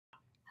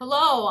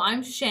Hello,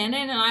 I'm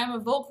Shannon and I'm a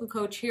vocal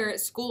coach here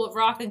at School of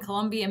Rock in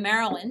Columbia,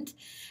 Maryland.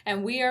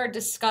 And we are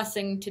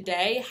discussing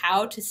today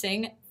how to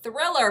sing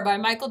Thriller by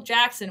Michael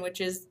Jackson, which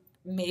is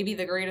maybe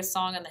the greatest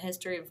song in the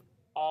history of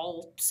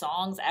all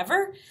songs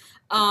ever.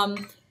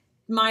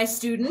 My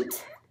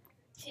student,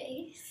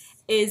 Jace,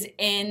 is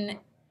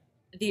in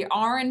the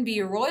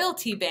R&B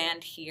royalty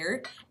band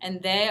here,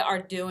 and they are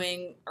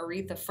doing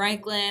Aretha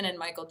Franklin and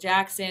Michael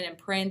Jackson and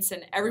Prince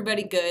and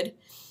everybody good.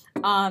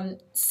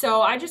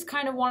 So I just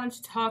kind of wanted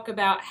to talk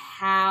about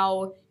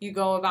how you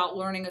go about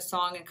learning a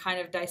song and kind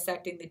of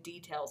dissecting the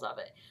details of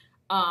it.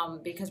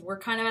 Because we're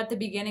kind of at the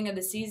beginning of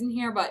the season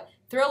here, but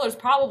Thriller is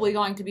probably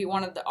going to be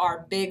one of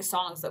our big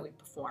songs that we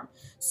perform.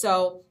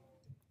 So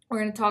we're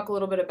going to talk a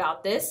little bit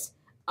about this.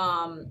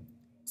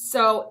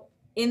 So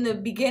in the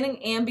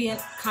beginning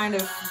ambient kind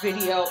of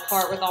video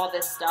part with all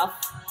this stuff,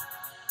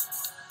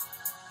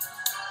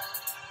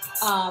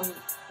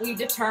 we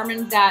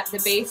determined that the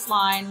bass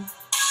line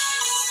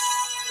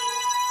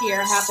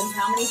here happens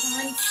how many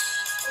times?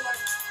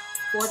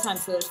 Four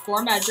times. So there's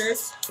 4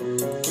 measures.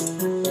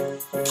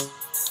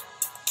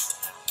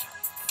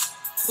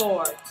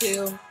 4,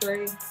 2,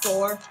 3,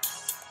 4.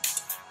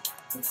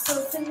 it's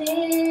close to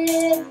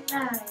midnight,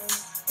 and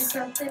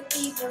something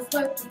evil's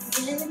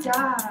lurking in the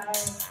dark.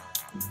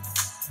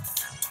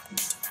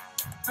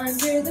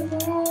 Under the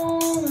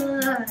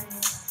moonlight,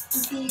 you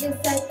see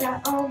a sight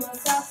that almost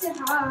stops your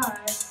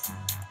heart.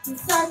 You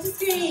start to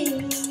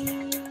scream,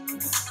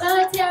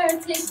 but terror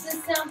takes the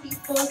sound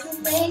before you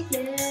make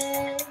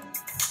it.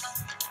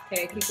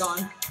 Okay, keep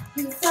going.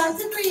 You start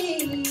to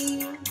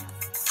breathe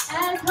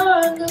as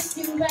horror looks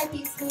you right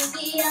between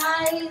the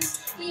eyes.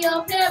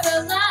 You're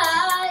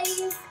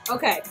paralyzed.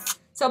 Okay,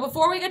 so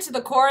before we get to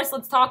the chorus,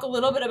 let's talk a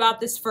little bit about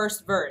this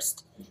first verse.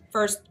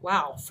 First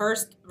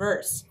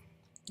verse.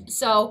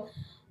 So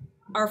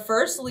our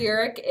first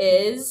lyric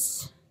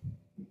is,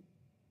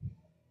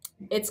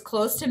 it's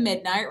close to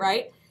midnight,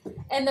 right?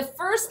 And the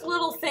first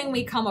little thing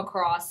we come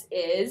across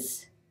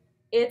is,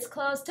 it's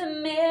close to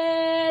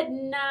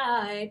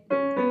midnight,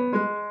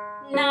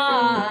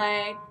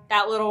 night,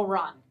 that little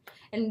run.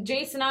 And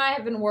Jace and I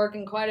have been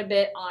working quite a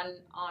bit on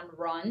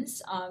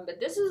runs, but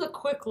this is a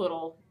quick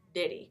little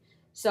ditty.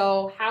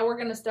 So how we're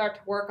going to start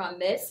to work on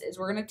this is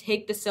we're going to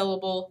take the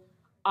syllable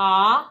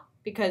ah,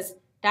 because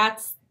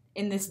that's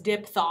in this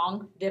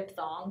diphthong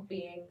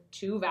being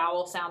 2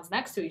 vowel sounds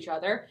next to each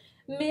other.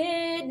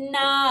 Midnight.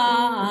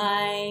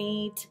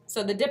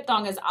 So the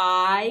diphthong is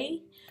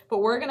I, but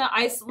we're going to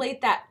isolate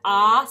that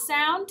ah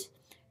sound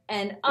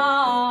and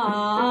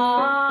ah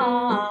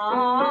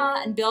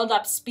and build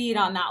up speed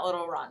on that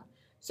little run.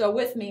 So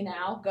with me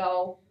now,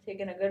 go,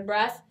 taking a good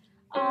breath.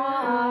 A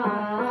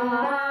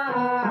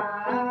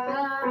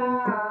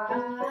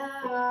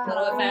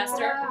little bit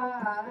faster.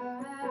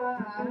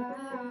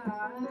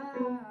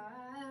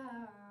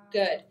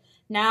 Good.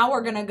 Now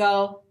we're going to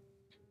go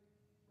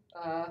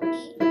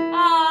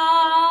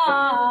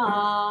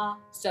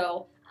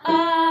so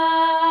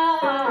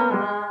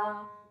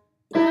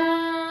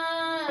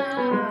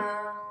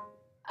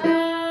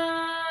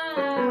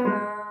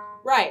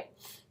right.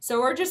 So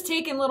we're just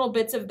taking little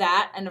bits of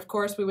that, and of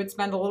course we would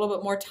spend a little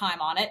bit more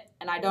time on it,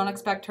 and I don't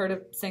expect her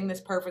to sing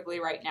this perfectly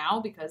right now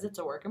because it's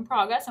a work in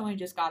progress and we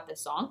just got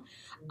this song.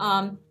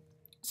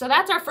 So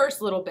that's our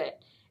first little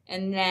bit.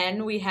 And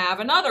then we have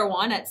another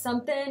one at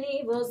something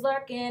evil's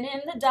lurking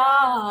in the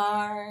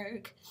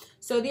dark.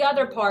 So the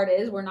other part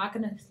is we're not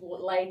going to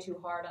lay too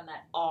hard on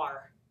that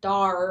R.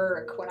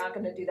 Dark. We're not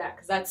going to do that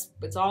because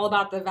it's all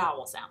about the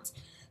vowel sounds.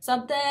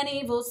 Something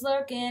evil's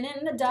lurking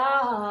in the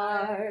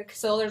dark.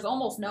 So there's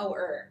almost no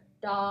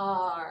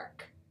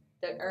dark.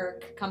 The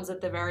comes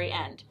at the very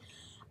end.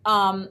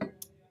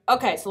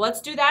 Okay, so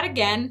let's do that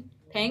again.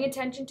 Paying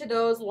attention to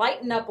those.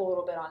 Lighten up a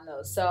little bit on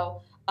those.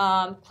 So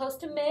close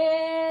to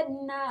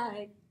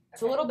midnight.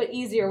 It's a little bit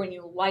easier when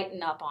you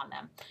lighten up on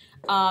them.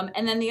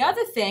 And then the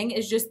other thing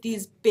is just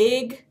these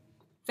big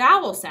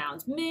vowel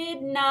sounds.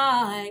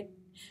 Midnight.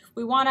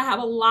 We want to have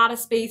a lot of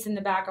space in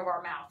the back of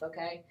our mouth,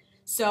 okay?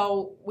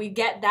 So we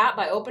get that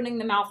by opening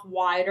the mouth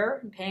wider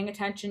and paying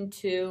attention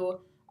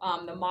to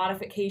the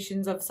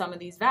modifications of some of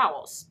these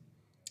vowels.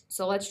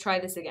 So let's try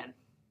this again.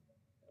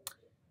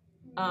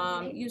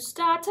 You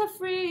start to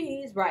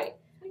freeze. Right.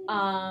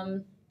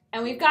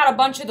 And we've got a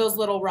bunch of those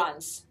little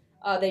runs.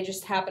 They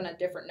just happen at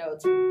different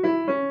notes.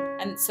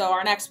 And so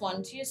our next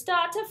one, you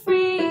start to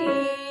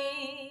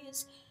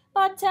freeze,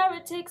 but terror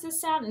takes a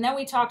sound. And then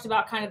we talked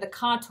about kind of the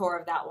contour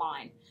of that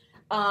line.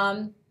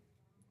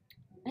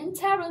 And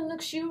terror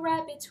looks you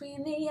right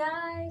between the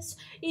eyes.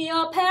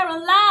 You're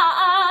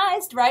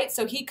paralyzed, right?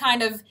 So he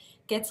kind of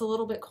gets a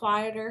little bit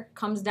quieter,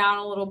 comes down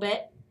a little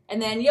bit.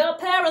 And then you're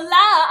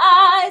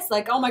paralyzed.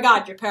 Like, oh my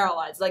God, you're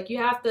paralyzed. Like you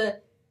have to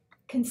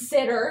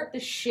consider the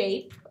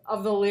shape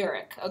of the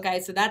lyric. Okay,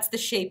 so that's the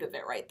shape of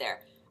it right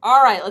there.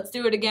 All right, let's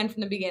do it again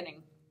from the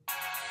beginning.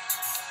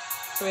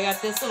 So we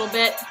got this little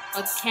bit.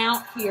 Let's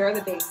count here,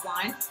 the bass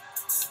line.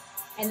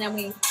 And then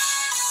we,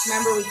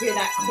 remember we hear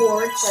that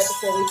chord right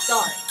before we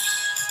start.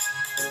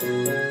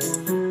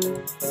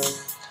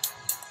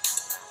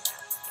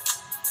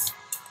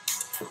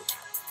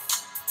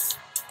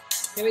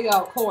 Here we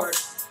go, chord.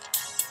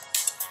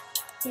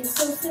 It's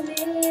close to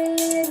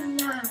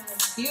midnight.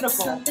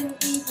 Beautiful. Something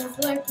evil's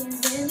lurking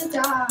in the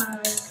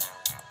dark.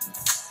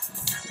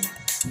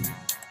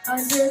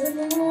 Under the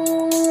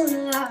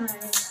moonlight,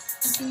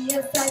 you see a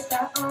sight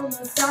that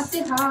almost stops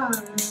your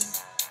heart.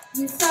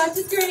 You start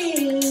to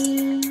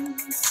scream,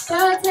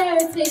 but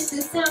terror takes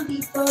the sound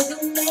before you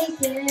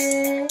make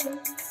it.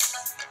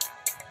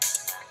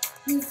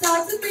 You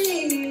start to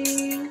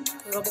breathe.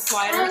 A little bit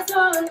quieter. As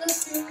horror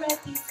looks you right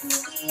between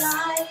the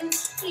eyes,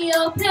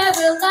 you're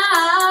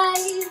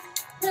paralyzed.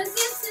 'Cause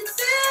it's a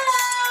thriller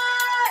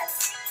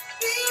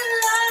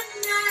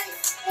night,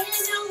 and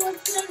no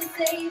one's gonna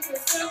save you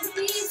from the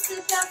beast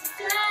without the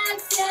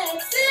tracks. Yeah,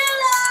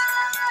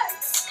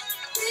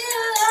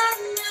 thriller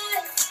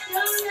night,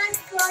 don't run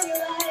for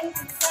your life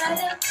inside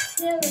a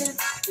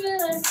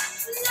thriller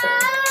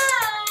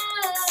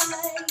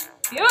night.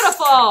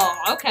 Beautiful.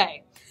 Okay.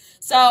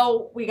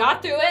 So we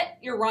got through it.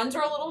 Your runs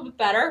are a little bit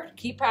better.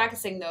 Keep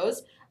practicing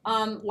those.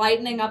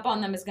 Lightening up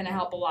on them is going to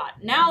help a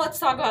lot. Now let's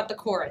talk about the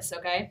chorus,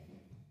 okay?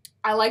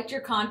 I liked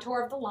your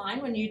contour of the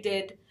line when you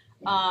did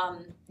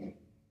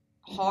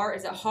horror.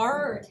 Is it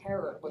horror or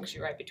terror looks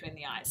you right between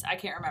the eyes? I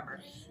can't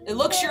remember. It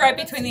looks you right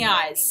between the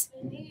eyes.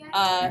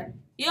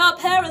 You're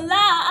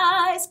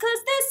paralyzed,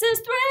 'cause this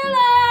is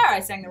thriller. I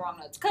sang the wrong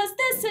notes. 'Cause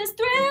this is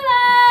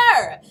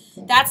thriller.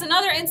 That's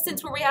another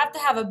instance where we have to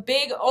have a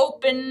big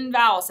open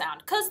vowel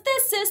sound. 'Cause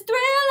this is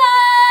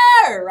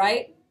thriller,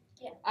 right?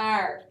 Yeah.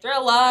 R,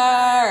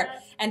 thriller.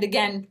 And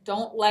again,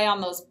 don't lay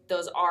on those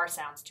R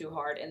sounds too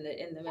hard in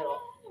the middle.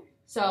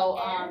 So,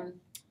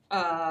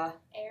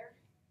 Air.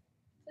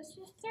 This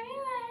is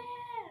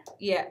thriller.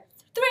 yeah.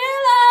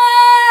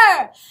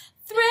 Thriller!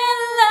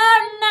 Thriller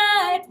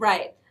night.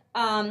 Right.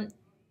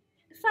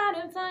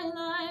 Fighting for your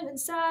life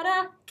inside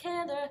a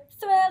killer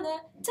thriller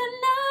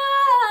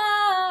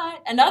tonight.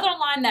 Another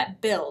line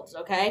that builds,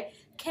 okay?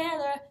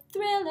 Killer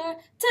thriller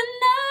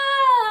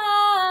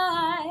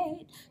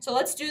tonight. So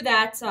let's do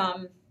that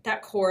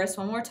that chorus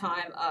one more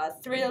time.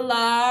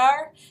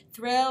 Thriller,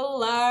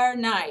 thriller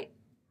night.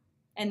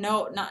 And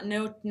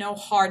no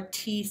hard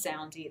T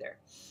sounds either.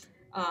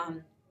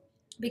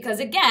 Because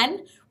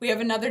again, we have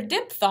another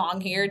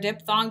diphthong here.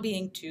 Diphthong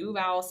being two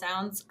vowel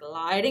sounds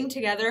gliding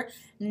together.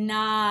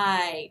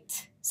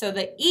 Night. So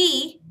the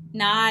E,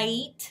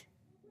 night,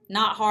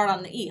 not hard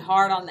on the E,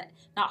 hard on the,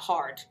 not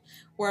hard.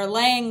 We're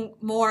laying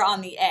more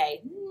on the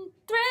A.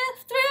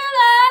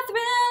 Thriller,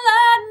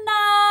 thriller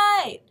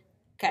night.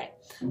 Okay,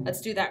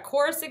 let's do that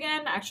chorus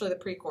again. Actually, the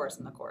pre-chorus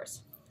and the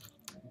chorus.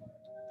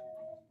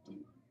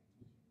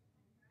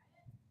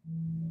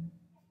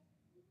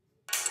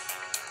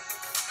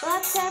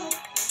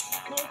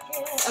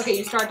 Okay,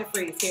 you start to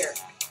freeze here.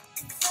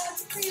 Start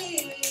to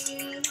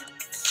freeze.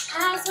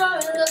 As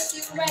horror looks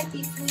you right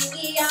between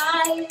the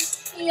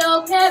eyes,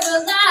 you're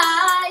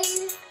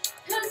paralyzed.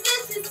 'Cause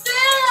this is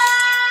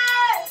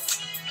thriller,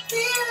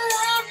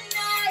 thriller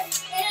night,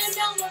 and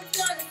no one's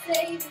gonna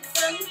save you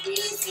from the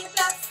beast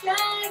without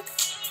strength.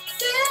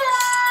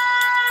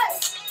 Thriller,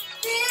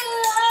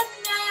 thriller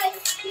night,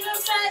 you're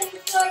fighting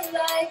for your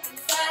life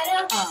inside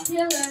a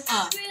thriller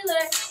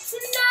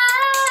tonight.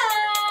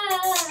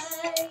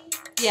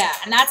 Yeah,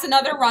 and that's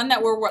another run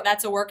that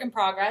that's a work in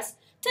progress.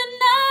 Tonight.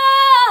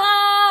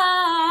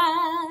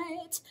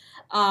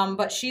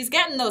 But she's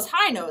getting those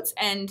high notes,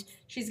 and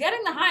she's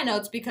getting the high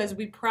notes because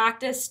we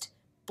practiced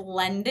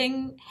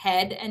blending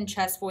head and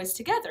chest voice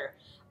together.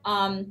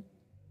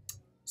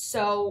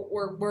 So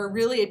we're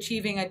really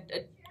achieving a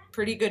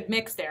pretty good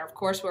mix there. Of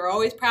course, we're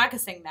always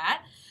practicing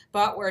that,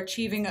 but we're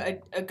achieving a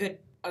good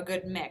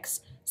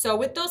mix. So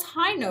with those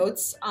high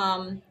notes,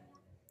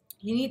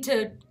 you need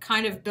to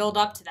kind of build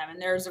up to them,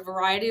 and there's a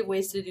variety of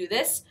ways to do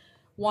this.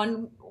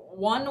 One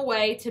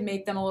way to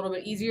make them a little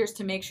bit easier is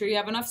to make sure you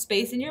have enough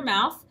space in your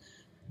mouth.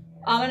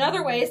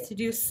 Another way is to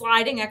do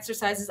sliding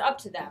exercises up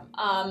to them.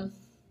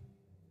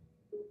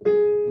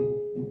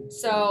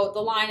 So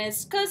the line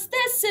is, 'cause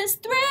this is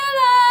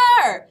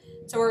thriller.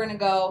 So we're going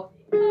to go,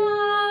 ah.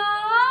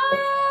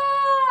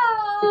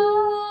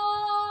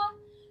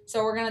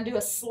 So we're going to do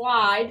a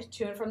slide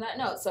to and from that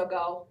note. So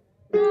go,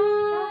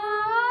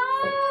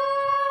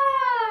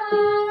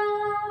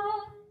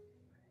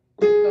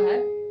 go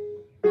ahead.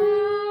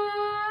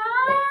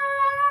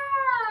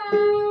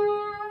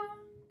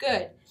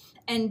 Good.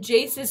 And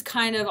Jace is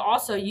kind of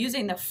also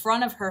using the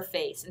front of her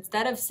face.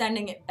 Instead of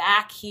sending it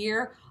back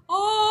here,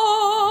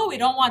 oh, we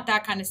don't want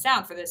that kind of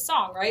sound for this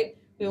song, right?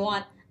 We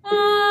want,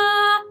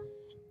 ah,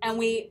 and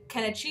we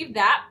can achieve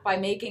that by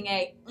making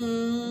a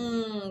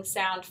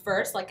sound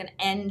first, like an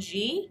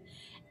NG,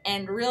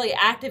 and really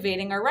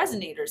activating our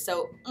resonators.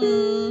 So,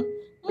 ah.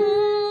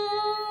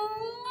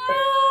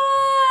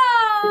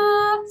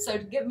 So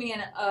give me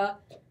an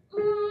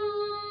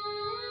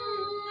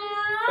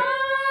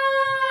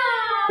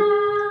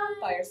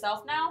by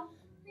yourself now.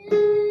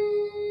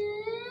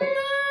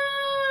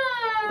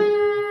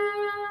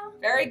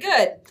 Very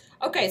good.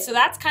 Okay, so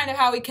that's kind of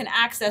how we can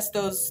access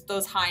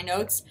those high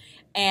notes.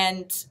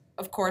 And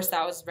of course,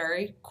 that was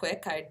very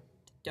quick. I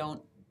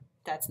don't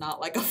That's not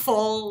like a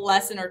full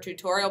lesson or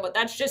tutorial, but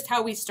that's just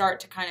how we start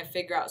to kind of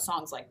figure out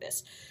songs like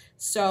this.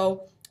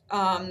 So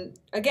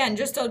again,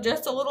 just a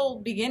little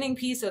beginning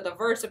piece of the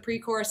verse, a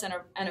pre-chorus,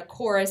 and a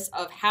chorus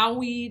of how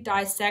we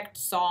dissect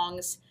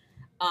songs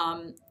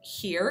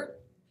here,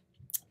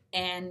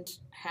 and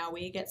how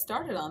we get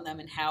started on them,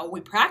 and how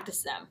we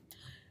practice them.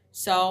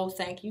 So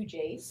thank you,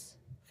 Jace,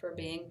 for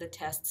being the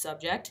test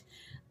subject,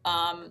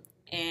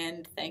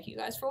 and thank you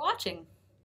guys for watching.